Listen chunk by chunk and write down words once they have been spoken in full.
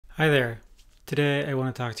Hi there. Today I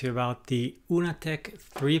want to talk to you about the Uuna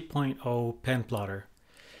 3.0 pen plotter.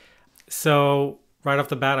 So right off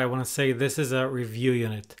the bat, I want to say this is a review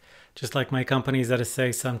unit. Just like my company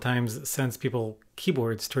ZSA sometimes sends people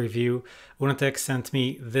keyboards to review, Uuna sent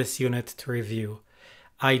me this unit to review.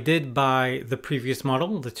 I did buy the previous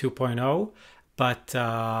model, the 2.0, but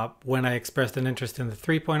when I expressed an interest in the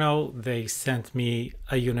 3.0, they sent me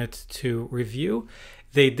a unit to review.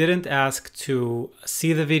 They didn't ask to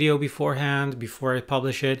see the video beforehand, before I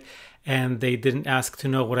publish it, and they didn't ask to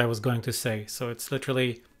know what I was going to say. So it's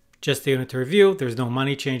literally just a unit to review. There's no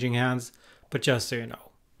money changing hands, but just so you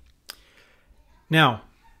know. Now,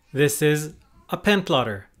 this is a pen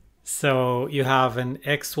plotter. So you have an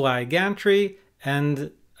XY gantry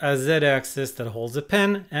and a Z-axis that holds a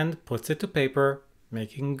pen and puts it to paper,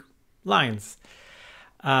 making lines.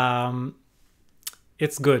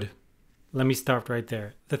 It's good. Let me start right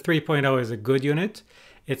there. The 3.0 is a good unit.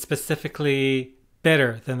 It's specifically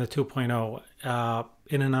better than the 2.0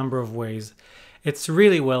 in a number of ways. It's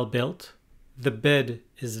really well built. The bed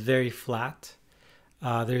is very flat.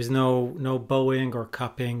 There's no bowing or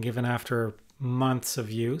cupping even after months of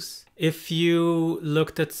use. If you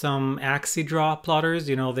looked at some AxiDraw plotters,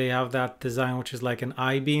 you know, they have that design which is like an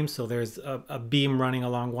I-beam. So there's a beam running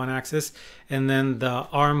along one axis and then the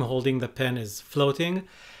arm holding the pen is floating.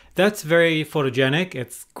 That's very photogenic.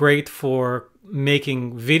 It's great for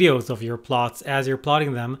making videos of your plots as you're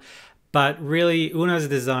plotting them. But really, Uuna's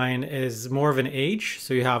design is more of an H.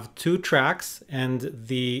 So you have two tracks and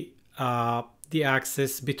the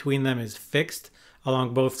axis between them is fixed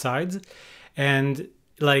along both sides. And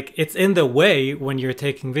like it's in the way when you're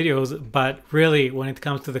taking videos, but really when it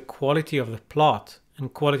comes to the quality of the plot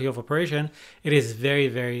and quality of operation, it is very,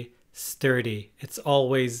 very sturdy. It's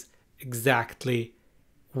always exactly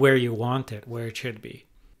where you want it, where it should be.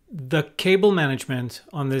 The cable management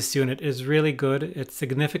on this unit is really good. It's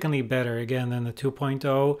significantly better, again, than the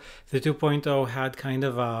 2.0. The 2.0 had kind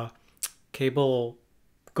of a cable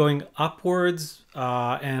going upwards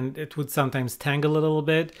and it would sometimes tangle a little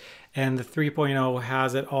bit. And the 3.0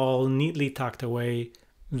 has it all neatly tucked away,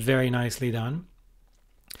 very nicely done.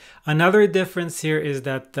 Another difference here is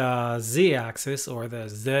that the Z-axis, or the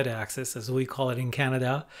Z-axis as we call it in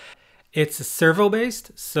Canada, it's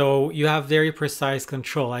servo-based, so you have very precise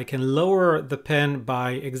control. I can lower the pen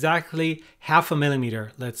by exactly 0.5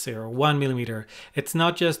 millimeter, let's say, or 1 millimeter. It's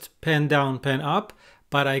not just pen down, pen up,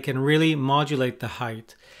 but I can really modulate the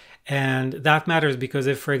height. And that matters because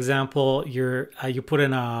if, for example, you put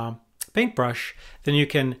in a paintbrush, then you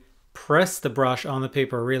can press the brush on the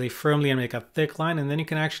paper really firmly and make a thick line, and then you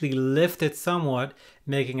can actually lift it somewhat,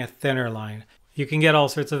 making a thinner line. You can get all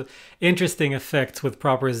sorts of interesting effects with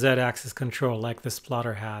proper Z-axis control like this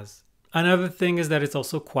plotter has. Another thing is that it's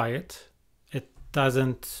also quiet.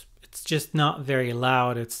 It's just not very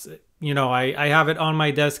loud. It's, you know, I have it on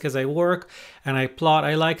my desk as I work and I plot.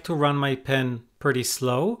 I like to run my pen pretty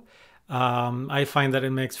slow. I find that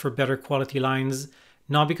it makes for better quality lines,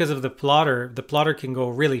 not because of the plotter. The plotter can go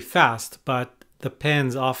really fast, but the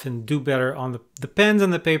pens often do better on the pens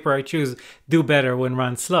and the paper I choose do better when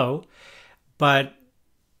run slow. But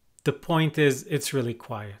the point is, it's really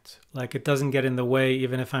quiet. Like it doesn't get in the way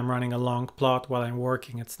even if I'm running a long plot while I'm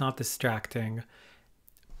working. It's not distracting.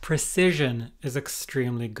 Precision is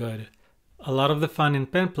extremely good. A lot of the fun in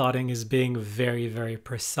pen plotting is being very, very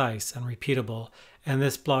precise and repeatable. And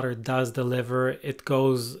this plotter does deliver. It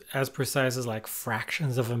goes as precise as like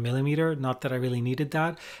fractions of a millimeter. Not that I really needed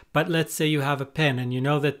that. But let's say you have a pen and you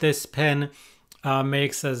know that this pen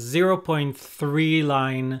makes a 0.3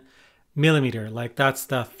 line millimeter, like that's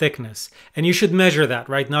the thickness, and you should measure that,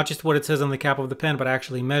 right? Not just what it says on the cap of the pen, but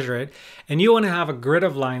actually measure it. And you want to have a grid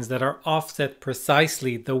of lines that are offset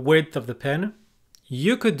precisely the width of the pen.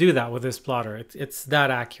 You could do that with this plotter. It's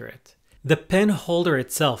that accurate. The pen holder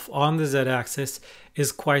itself on the Z-axis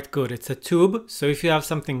is quite good. It's a tube, so if you have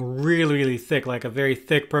something really, really thick, like a very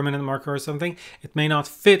thick permanent marker or something, it may not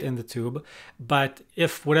fit in the tube. But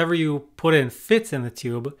if whatever you put in fits in the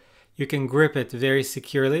tube, you can grip it very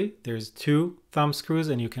securely. There's 2 thumb screws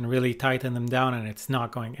and you can really tighten them down and it's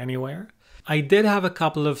not going anywhere. I did have a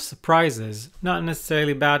couple of surprises, not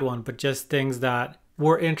necessarily bad one, but just things that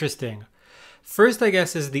were interesting. First, I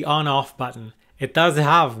guess, is the on-off button. It does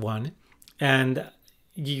have one, and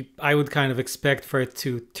I would kind of expect for it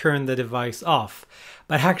to turn the device off.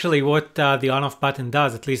 But actually what the on-off button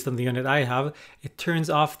does, at least on the unit I have, it turns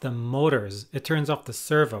off the motors. It turns off the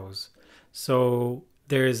servos. So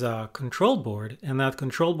there's a control board, and that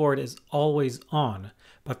control board is always on,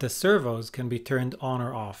 but the servos can be turned on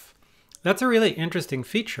or off. That's a really interesting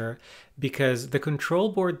feature because the control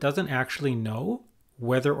board doesn't actually know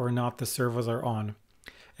whether or not the servos are on.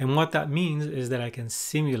 And what that means is that I can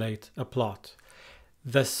simulate a plot.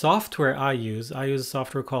 The software I use a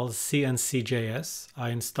software called CNCJS. I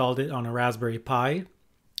installed it on a Raspberry Pi,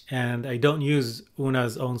 and I don't use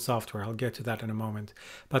Uuna's own software. I'll get to that in a moment.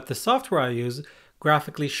 But the software I use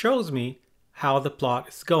graphically shows me how the plot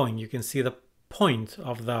is going. You can see the point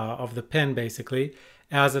of the pen basically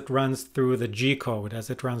as it runs through the G code, as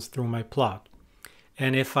it runs through my plot.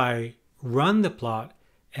 And if I run the plot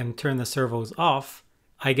and turn the servos off,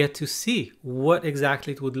 I get to see what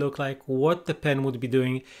exactly it would look like, what the pen would be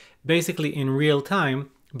doing, basically in real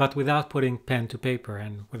time, but without putting pen to paper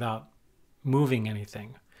and without moving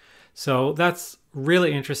anything. So that's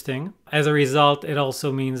really interesting. As a result, it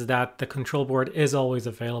also means that the control board is always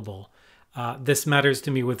available. This matters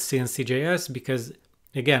to me with CNCJS because,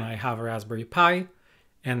 again, I have a Raspberry Pi,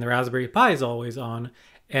 and the Raspberry Pi is always on,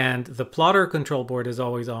 and the plotter control board is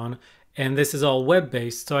always on, and this is all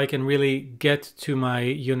web-based, so I can really get to my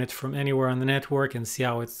unit from anywhere on the network and see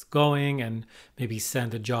how it's going and maybe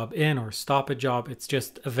send a job in or stop a job. It's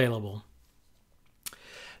just available.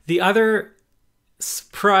 The other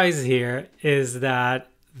surprise here is that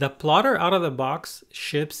the plotter out of the box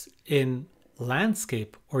ships in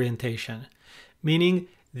landscape orientation, meaning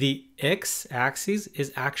the x-axis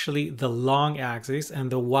is actually the long axis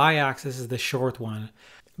and the y-axis is the short one.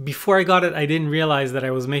 Before I got it, I didn't realize that I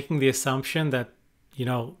was making the assumption that, you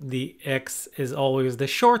know, the X is always the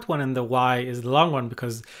short one and the Y is the long one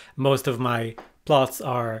because most of my plots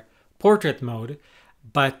are portrait mode.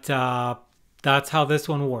 But that's how this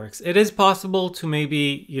one works. It is possible to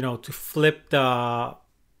maybe, you know, to flip the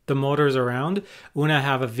motors around. Uuna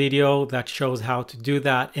have a video that shows how to do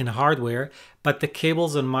that in hardware, but the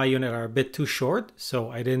cables on my unit are a bit too short, so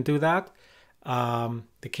I didn't do that.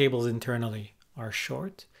 The cables internally are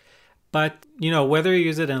short. But, you know, whether you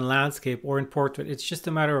use it in landscape or in portrait, it's just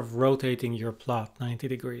a matter of rotating your plot 90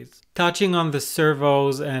 degrees. Touching on the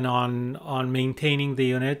servos and on maintaining the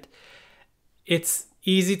unit, it's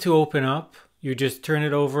easy to open up. You just turn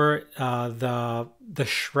it over. The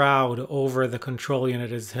shroud over the control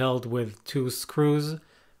unit is held with 2 screws.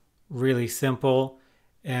 Really simple.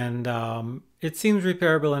 And it seems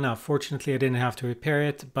repairable enough. Fortunately, I didn't have to repair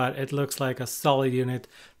it, but it looks like a solid unit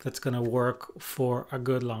that's going to work for a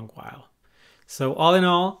good long while. So all in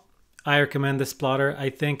all, I recommend this plotter.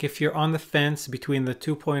 I think if you're on the fence between the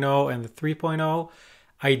 2.0 and the 3.0,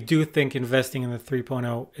 I do think investing in the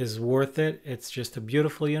 3.0 is worth it. It's just a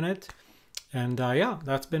beautiful unit. And yeah,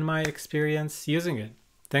 that's been my experience using it.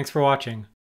 Thanks for watching.